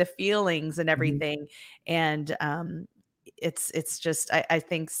the feelings and mhm, everything. And it's just I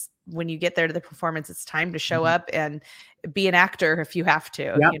think when you get there to the performance, it's time to show mhm. up and be an actor if you have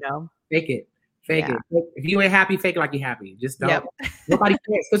to, Yep. Fake it. Fake Yeah. it. If you ain't happy, fake it like you're happy. Just don't. Yep. Nobody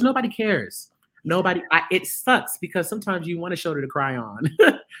cares because nobody cares. Yeah. It sucks because sometimes you want a shoulder to cry on.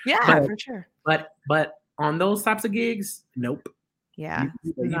 but Yeah, for sure. but on those types of gigs, nope. Yeah.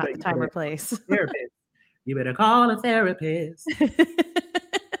 It's not the You time or better place. call a therapist. You better call a therapist.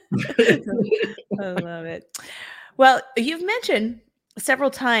 I love it. Well, you've mentioned several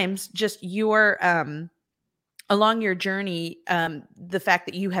times just your along your journey, the fact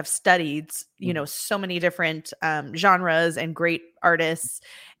that you have studied, Mhm, so many different genres and great artists,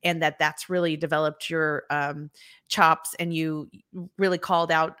 and that's really developed your chops, and you really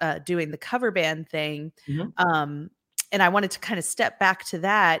called out doing the cover band thing. mhm, Um, and I wanted to kind of step back to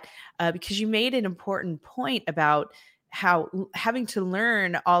that because you made an important point about how having to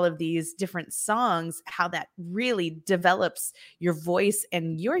learn all of these different songs, how that really develops your voice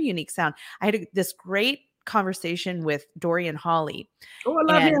and your unique sound. I had this great conversation with Dorian Hawley. oh, I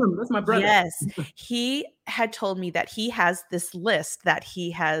love And him. That's my brother. yes, he had told me that he has this list that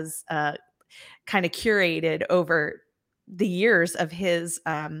he has kind of curated over the years of his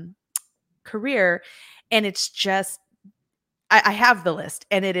career. And it's just, I have the list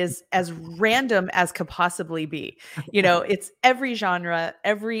and it is as random as could possibly be. It's every genre,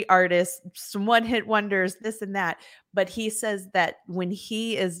 every artist, some one hit wonders, this and that. But he says that when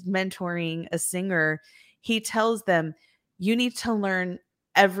he is mentoring a singer, he tells them, you need to learn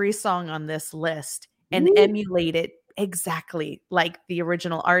every song on this list and Woo. emulate it exactly like the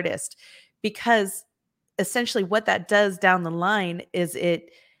original artist. Because essentially what that does down the line is it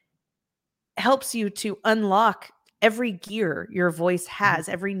helps you to unlock every gear your voice Mhm, has,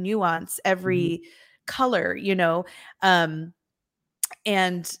 every nuance, mhm, every color, um,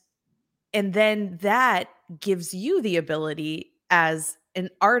 and and then that gives you the ability as an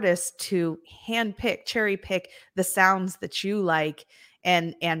artist to handpick, cherry pick the sounds that you like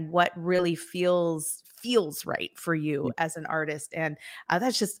and what really feels right for you yeah, as an artist. And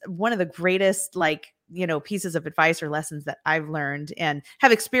that's just one of the greatest pieces of advice or lessons that I've learned and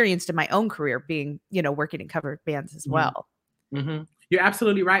have experienced in my own career being working in cover bands as mhm, well. mhm. You're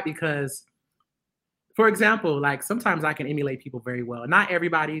absolutely right because for example, like sometimes I can emulate people very well. Not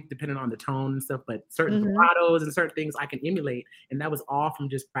everybody, depending on the tone and stuff, but certain Hmm. vibratos and certain things I can emulate. And that was all from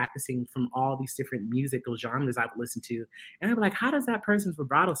just practicing from all these different musical genres I've listened to. And I'm like, how does that person's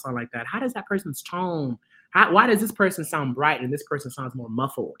vibrato sound like that? How does that person's tone? Why does this person sound bright and this person sounds more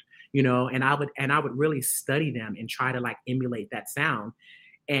muffled? And I would really study them and try to like emulate that sound.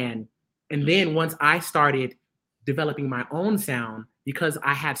 And and then once I started developing my own sound, because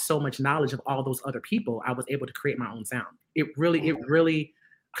I had so much knowledge of all those other people, I was able to create my own sound. It really,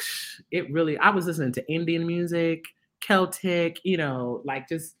 I was listening to Indian music, Celtic, like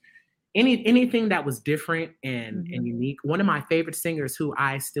just anything that was different and Hmm. unique. One of my favorite singers who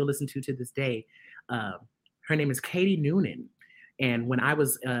I still listen to this day, uh, her name is Katie Noonan. And when I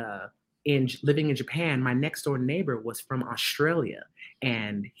was in living in Japan, my next door neighbor was from Australia,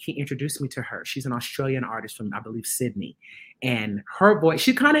 and he introduced me to her. She's an Australian artist from I believe Sydney, and her voice,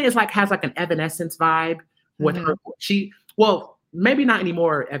 she kind of is like has like an Evanescence vibe with her. Hmm. Well, maybe not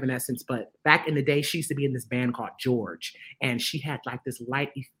anymore Evanescence, but back in the day, she used to be in this band called George, and she had like this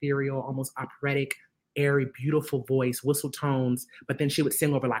light, ethereal, almost operatic, airy, beautiful voice, whistle tones, but then she would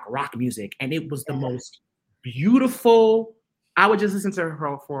sing over like rock music, and it was the most beautiful. I would just listen to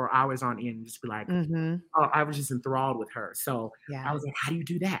her for hours on end and just be like, Hmm. oh, I was just enthralled with her. So I Yeah. was like, how do you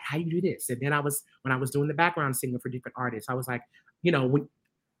do that? How do you do this? And then when I was doing the background singing for different artists, I was like,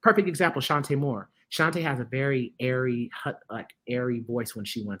 perfect example, Shantae Moore. Shantae has a very airy, like airy voice when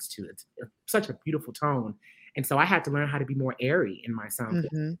she wants to. It's such a beautiful tone. And so I had to learn how to be more airy in my sound.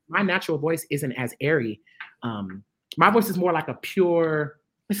 Hmm. My natural voice isn't as airy. Um, my voice is more like a pure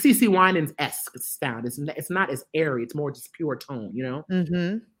CC Winans-esque sound. It's not as airy. It's more just pure tone.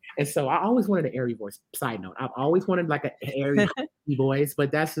 Hmm. And so I always wanted an airy voice. Side note, I've always wanted like an airy voice,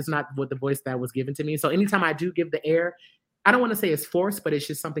 but that's just not what the voice that was given to me. So anytime I do give the air, I don't want to say it's forced, but it's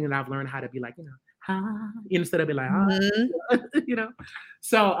just something that I've learned how to be like, instead of be like, Mhm. you know.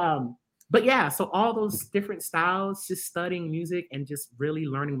 So but yeah, so all those different styles, just studying music and just really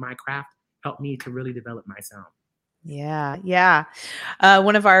learning my craft helped me to really develop my sound. Yeah, yeah.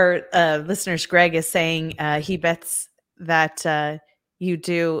 One of our listeners, Greg, is saying he bets that you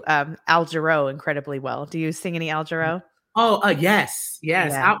do Al Jarreau incredibly well. Do you sing any Al Jarreau? Oh, yes,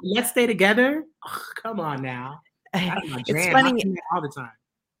 yes. Yeah. Let's Stay Together. Oh, come on now. That's my It's jam. I funny. sing that all the time.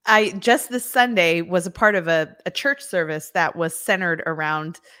 I just this Sunday was a part of a church service that was centered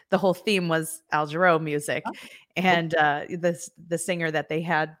around the whole theme was Al Jarreau music, Oh, and the singer that they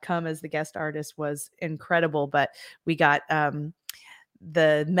had come as the guest artist was incredible. But we got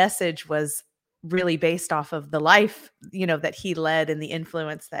the message was really based off of the life that he led and the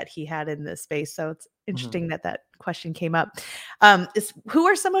influence that he had in this space. So it's mhm. interesting that that question came up. Who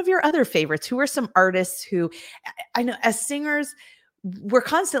are some of your other favorites? Who are some artists who I know as singers we're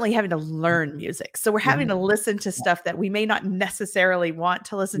constantly having to learn music. So we're having Mhm. to listen to stuff that we may not necessarily want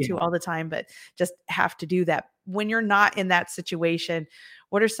to listen to Yeah. all the time, but just have to do that. When you're not in that situation,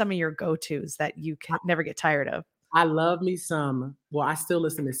 what are some of your go-tos that you can never get tired of? I love me some. Well, I still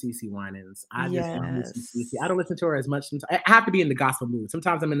listen to CC Winans. I just love me some CC. I Yes. don't listen to her as much. I have to be in the gospel mood.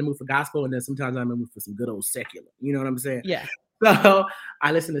 Sometimes I'm in the mood for gospel, and then sometimes I'm in the mood for some good old secular. You know what I'm saying? Yeah. So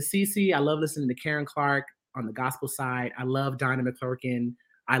I listen to CC. I love listening to Karen Clark on the gospel side. I love Donnie McClurkin.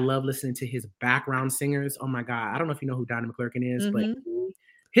 I love listening to his background singers. Oh my God. I don't know if you know who Donnie McClurkin is, but Mhm.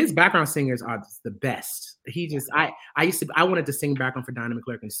 his background singers are just the best. I wanted to sing background for Donnie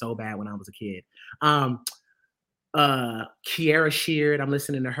McClurkin so bad when I was a kid. Kiara Sheard, I'm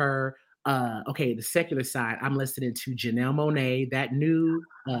listening to her. Okay, the secular side, I'm listening to Janelle Monáe, that new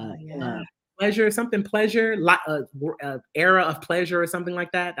Oh, yeah. pleasure, era of pleasure or something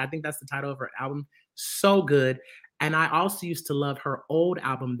like that. I think that's the title of her album. So good. And I also used to love her old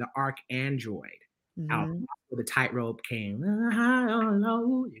album, the Arc Android album, Mhm. where the tightrope came. High or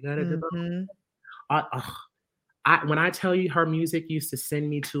low, you gotta do both. Mhm. Oh, when I tell you her music used to send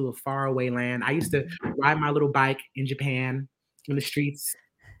me to a faraway land. I used to ride my little bike in Japan in the streets,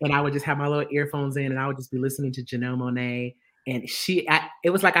 and I would just have my little earphones in, and I would just be listening to Janelle Monáe. And it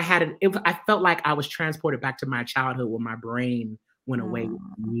was like I had I felt like I was transported back to my childhood where my brain went away with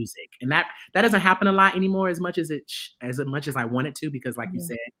Aw. music, and that doesn't happen a lot anymore as much as as much as I want it to, because like you Yeah.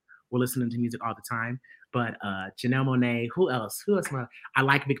 said, we're listening to music all the time. But Janelle Monáe, who else? Who else? I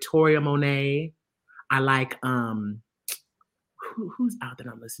like Victoria Monet. I like who's out that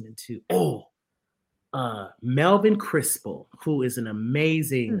I'm listening to? Oh, Melvin Crispell, who is an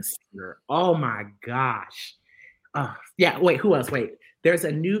amazing Mm. singer. Oh my gosh. Yeah, wait, who else? Wait. There's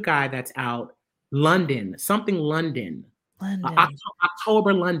a new guy that's out, London, something London. London.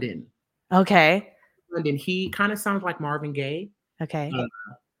 October London. Okay. London. He kind of sounds like Marvin Gaye. Okay. Uh,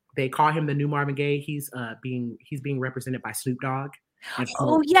 they call him the new Marvin Gaye. He's being represented by Snoop Dogg. And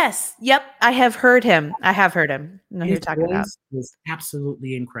Oh, so yes. Yep. I have heard him. I have heard him. I know who you're his talking about. voice is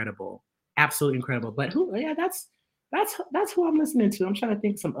absolutely incredible. Absolutely incredible. But who yeah, that's who I'm listening to. I'm trying to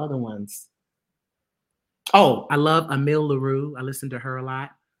think some other ones. Oh, I love Emile LaRue. I listen to her a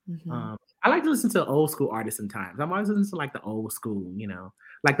lot. Mhm. Um, I like to listen to old school artists sometimes. I'm always listening to like the old school, you know.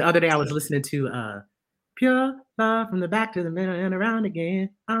 Like the other day I was listening to Pure Love from the Back to the Middle and Around Again.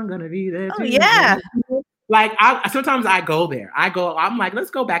 I'm gonna be there Oh, too. yeah. Like I sometimes I go there. I'm like,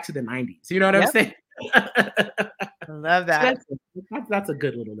 let's go back to the 90s. You know what I'm Yep. saying? I love So that. that's a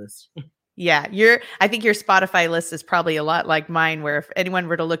good little list. Yeah, I think your Spotify list is probably a lot like mine, where if anyone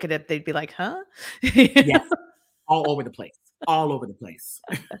were to look at it, they'd be like, "Huh?" Yes, all over the place. All over the place.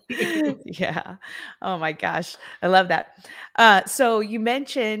 Yeah. Oh my gosh, I love that. So you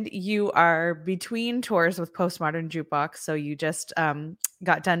mentioned you are between tours with Postmodern Jukebox. So you just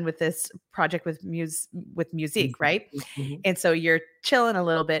got done with this project with music, right? Mhm. And so you're chilling a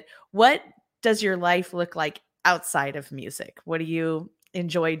little bit. What does your life look like outside of music? What do you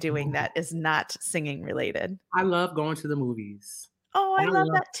enjoy doing that is not singing related? I love going to the movies. Oh, I love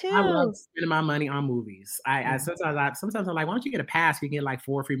that I love too. spending my money on movies. I Yeah. sometimes I'm like, why don't you get a pass? You get like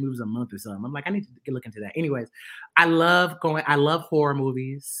 4 free movies a month or something. I'm like, I need to look into that. Anyways, I love horror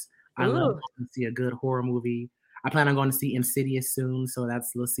movies. I love Ooh. going to see a good horror movie. I plan on going to see Insidious soon, so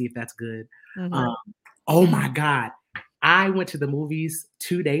let's see if that's good. Mhm. Um, oh my God. I went to the movies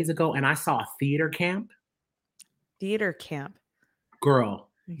 2 days ago and I saw Theater Camp. Theater camp. Girl,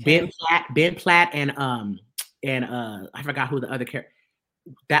 Okay. Ben Platt and I forgot who the other character.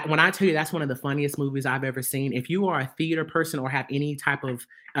 That when I tell you that's one of the funniest movies I've ever seen. If you are a theater person or have any type of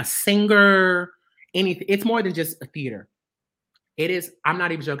a singer, anything, it's more than just a theater. It is. I'm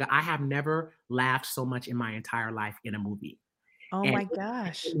not even joking. I have never laughed so much in my entire life in a movie. Oh And my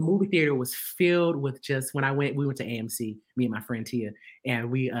gosh. the movie theater was filled with just we went to AMC, me and my friend Tia,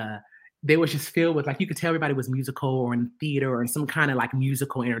 and they was just filled with, like, you could tell everybody was musical or in theater or in some kind of like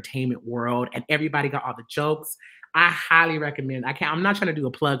musical entertainment world, and everybody got all the jokes. I highly recommend. I'm not trying to do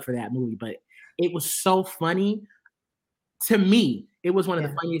a plug for that movie, but it was so funny to me. It was one of the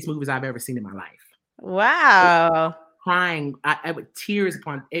Yeah. funniest movies I've ever seen in my life. Wow. Crying, I with tears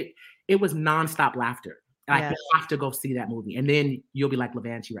upon it. It was nonstop laughter. Like, Yeah. you have to go see that movie, and then you'll be like,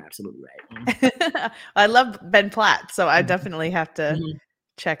 LaVance, you're absolutely right. I love Ben Platt, so I Mhm. definitely have to Mhm.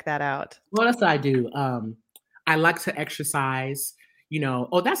 check that out. What else do I do? I like to exercise.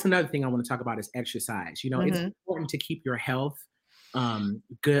 That's another thing I want to talk about is exercise. It's Mhm. important to keep your health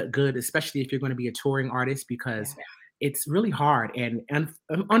good, especially if you're going to be a touring artist, because Yeah. it's really hard. And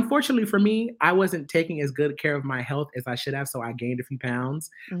unfortunately for me, I wasn't taking as good care of my health as I should have, so I gained a few pounds.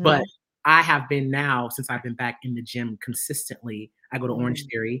 But Mhm. I have been now, since I've been back in the gym consistently. I go to Orange Mhm.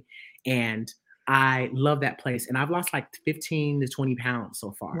 Theory, and I love that place. And I've lost like 15 to 20 pounds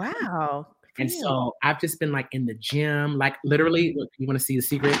so far. Wow. Good for And you. so I've just been like in the gym, like literally, look, you want to see the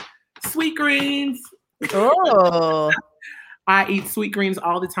secret? Sweet greens. Oh. I eat sweet greens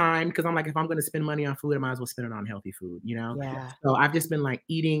all the time because I'm like, if I'm going to spend money on food, I might as well spend it on healthy food. Yeah. So I've just been like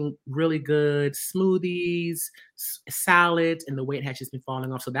eating really good smoothies, salads, and the weight has just been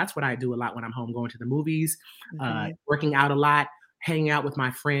falling off. So that's what I do a lot when I'm home, going to the movies, Mhm. working out a lot, hanging out with my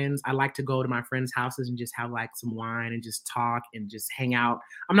friends. I like to go to my friends' houses and just have like some wine and just talk and just hang out.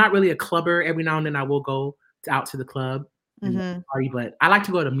 I'm not really a clubber. Every now and then I will go out to the club and Mhm. party, but I like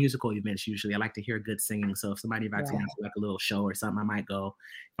to go to musical events usually. I like to hear good singing. So if somebody invites me Yeah. out to like a little show or something, I might go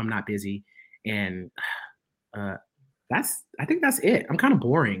if I'm not busy. And uh I think that's it. I'm kind of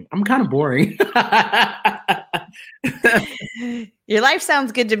boring. Your life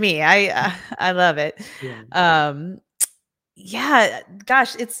sounds good to me. I love it. Yeah. Um, yeah,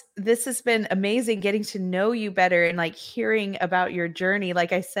 gosh, this has been amazing getting to know you better and like hearing about your journey.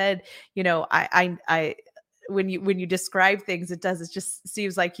 Like I said, I when you describe things, it just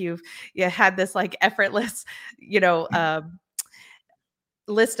seems like you had this like effortless, you know,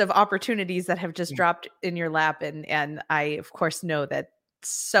 list of opportunities that have just Yeah. dropped in your lap, and I of course know that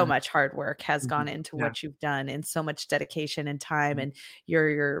so Mhm. much hard work has gone Mhm. into Yeah. what you've done and so much dedication and time, Mhm. and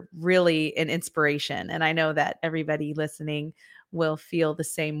you're really an inspiration, and I know that everybody listening will feel the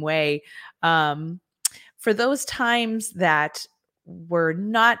same way. um, for those times that were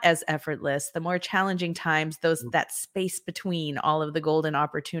not as effortless, the more challenging times, those that space between all of the golden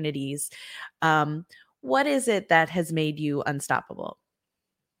opportunities, um, what is it that has made you unstoppable?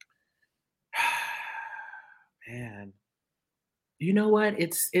 Man. You know what?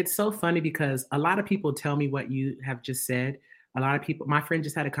 It's so funny because a lot of people tell me what you have just said. A lot of people, my friend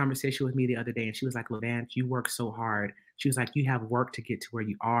just had a conversation with me the other day, and she was like, LaVance, you work so hard. She was like, you have work to get to where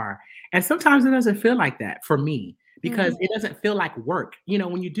you are. And sometimes it doesn't feel like that for me because Mhm. it doesn't feel like work.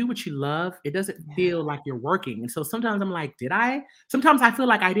 When you do what you love, it doesn't Yeah. feel like you're working. And so sometimes I'm like, did I? Sometimes I feel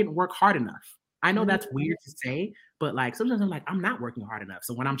like I didn't work hard enough. I know that's Mhm. weird to say, but like sometimes I'm like, I'm not working hard enough.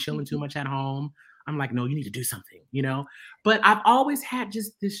 So when I'm chilling too much at home, I'm like, no, you need to do something. But I've always had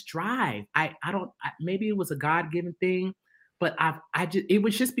just this drive. I don't maybe it was a God-given thing, but I just it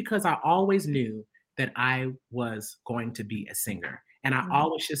was just because I always knew that I was going to be a singer. And I Mhm.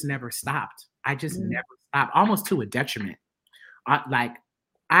 always just never stopped. I just Mhm. never stopped, almost to a detriment. Like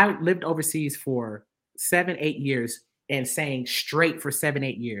I lived overseas for 7, 8 years and sang straight for 7,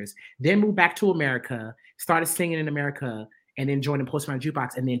 8 years. Then moved back to America, started singing in America, and then joined the Postman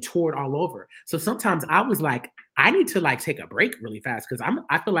Jukebox and then toured all over. So sometimes I was like, I need to like take a break really fast because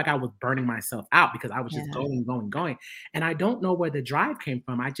I feel like I was burning myself out because I was just Yeah. going, going, going. And I don't know where the drive came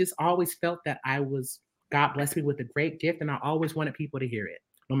from. I just always felt that God blessed me with a great gift, and I always wanted people to hear it,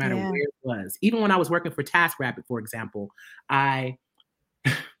 no matter where Yeah. it was. Even when I was working for TaskRabbit, for example, I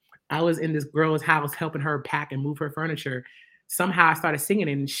I was in this girl's house helping her pack and move her furniture. Somehow I started singing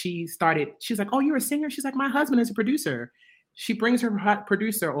and she's like, "Oh, you're a singer?" She's like, "My husband is a producer." She brings her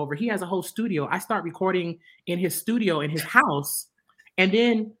producer over. He has a whole studio. I start recording in his studio in his house. And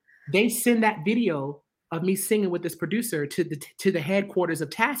then they send that video of me singing with this producer to the headquarters of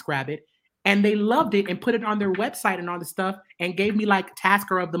TaskRabbit. And they loved it and put it on their website and all the stuff and gave me like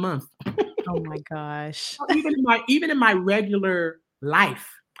Tasker of the Month. Oh my gosh. Even in my regular life,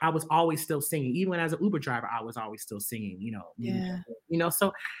 I was always still singing. Even as an Uber driver, I was always still singing. Yeah.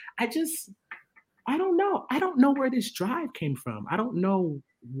 So I just I don't know. I don't know where this drive came from. I don't know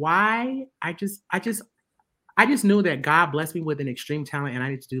why. I just knew that God blessed me with an extreme talent, and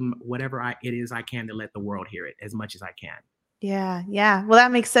I need to do whatever it is I can to let the world hear it as much as I can. Yeah. Yeah. Well,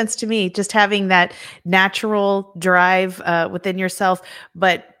 that makes sense to me. Just having that natural drive within yourself.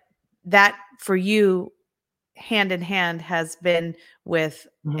 But that for you, hand in hand, has been with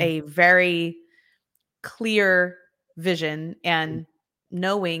Mhm. a very clear vision and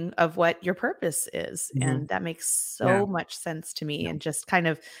knowing of what your purpose is. Mhm. And that makes Yeah. so much sense to me. Yeah. And just kind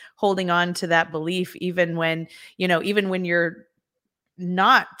of holding on to that belief, even when, even when you're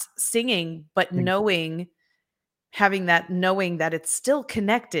not singing, but Yeah. having that knowing that it's still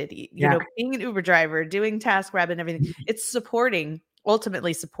connected, Yeah. being an Uber driver, doing TaskRabbit and everything, it's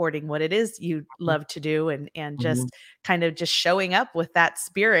ultimately supporting what it is you love to do, and Mhm. just kind of just showing up with that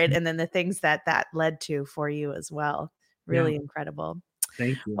spirit, and then the things that led to for you as well. Yeah. Really incredible.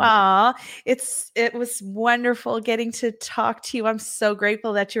 Thank you. Well, it was wonderful getting to talk to you. I'm so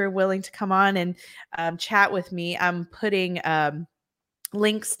grateful that you were willing to come on and chat with me. I'm putting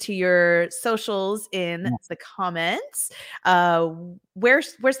links to your socials in Yes. the comments. Uh,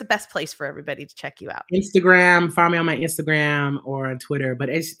 where's the best place for everybody to check you out? Instagram, find me on my Instagram or on Twitter, but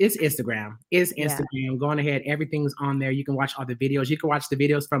it's Instagram. It's Yeah, Instagram. Going ahead, everything's on there. You can watch all the videos. You can watch the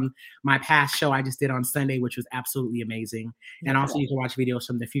videos from my past show I just did on Sunday, which was absolutely amazing. And yeah. also you can watch videos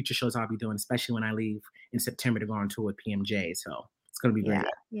from the future shows I'll be doing, especially when I leave in September to go on tour with PMJ. So it's gonna be Yeah,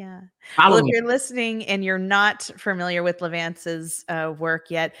 great. yeah. Well, Follow if me. you're listening and you're not familiar with LaVance's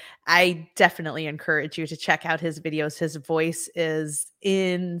work yet, I definitely encourage you to check out his videos. His voice is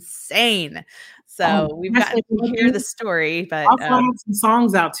insane. Oh, So we've can I gotten say to one hear the thing? story, but Also, I have some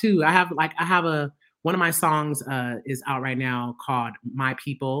songs out too. I have a one of my songs is out right now called My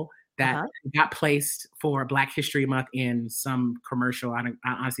People that uh-huh. got placed for Black History Month in some commercial. I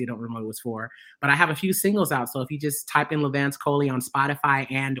honestly don't remember what it was for, but I have a few singles out. So if you just type in LaVance Colley on Spotify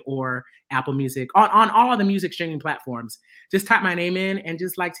and or Apple Music on all of the music streaming platforms, just type my name in and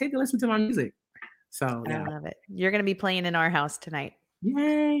just like take a listen to my music. So I yeah, love it. You're going to be playing in our house tonight.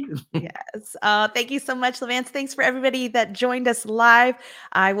 yay! Yes. Thank you so much, LaVance. Thanks for everybody that joined us live.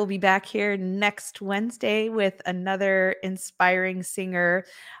 I will be back here next Wednesday with another inspiring singer.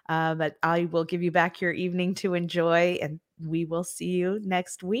 But I will give you back your evening to enjoy, and we will see you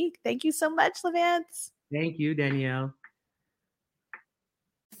next week. Thank you so much, LaVance. Thank you, Danielle.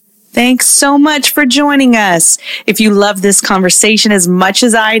 Thanks so much for joining us. If you love this conversation as much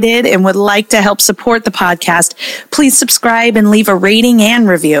as I did and would like to help support the podcast, please subscribe and leave a rating and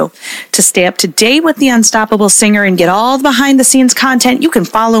review. To stay up to date with The Unstoppable Singer and get all the behind the scenes content, you can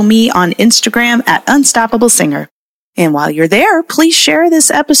follow me on Instagram at Unstoppable Singer. And while you're there, please share this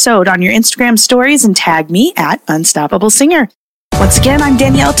episode on your Instagram stories and tag me at Unstoppable Singer. Once again, I'm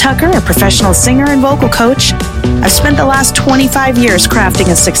Danielle Tucker, a professional singer and vocal coach. I've spent the last 25 years crafting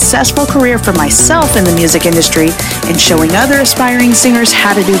a successful career for myself in the music industry and showing other aspiring singers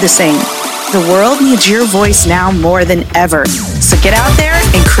how to do the same. The world needs your voice now more than ever. So get out there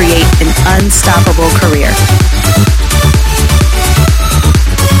and create an unstoppable career.